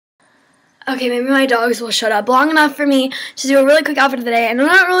Okay, maybe my dogs will shut up long enough for me to do a really quick outfit of the day. And I'm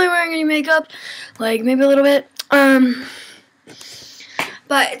not really wearing any makeup, like maybe a little bit.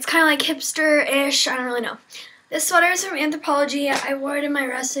 But it's kind of like hipster-ish. I don't really know. This sweater is from Anthropologie. I wore it in my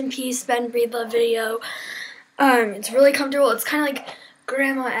Rest in Peace, Bend, Breathe, Love video. It's really comfortable. It's kind of like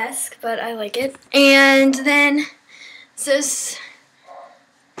grandma-esque, but I like it. And then this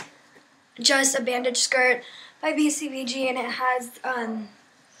just a bandage skirt by BCBG, and it has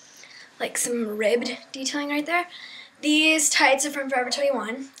like some ribbed detailing right there. These tights are from Forever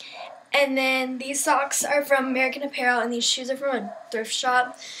 21. And then these socks are from American Apparel, and these shoes are from a thrift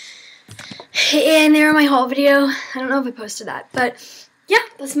shop. And they were my haul video. I don't know if I posted that, but yeah,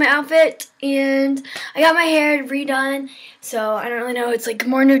 that's my outfit. And I got my hair redone, so I don't really know. It's like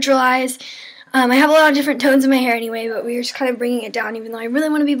more neutralized. I have a lot of different tones in my hair anyway, but we were just kind of bringing it down, even though I really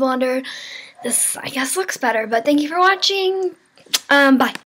want to be blonder. This, I guess, looks better. But thank you for watching. Bye.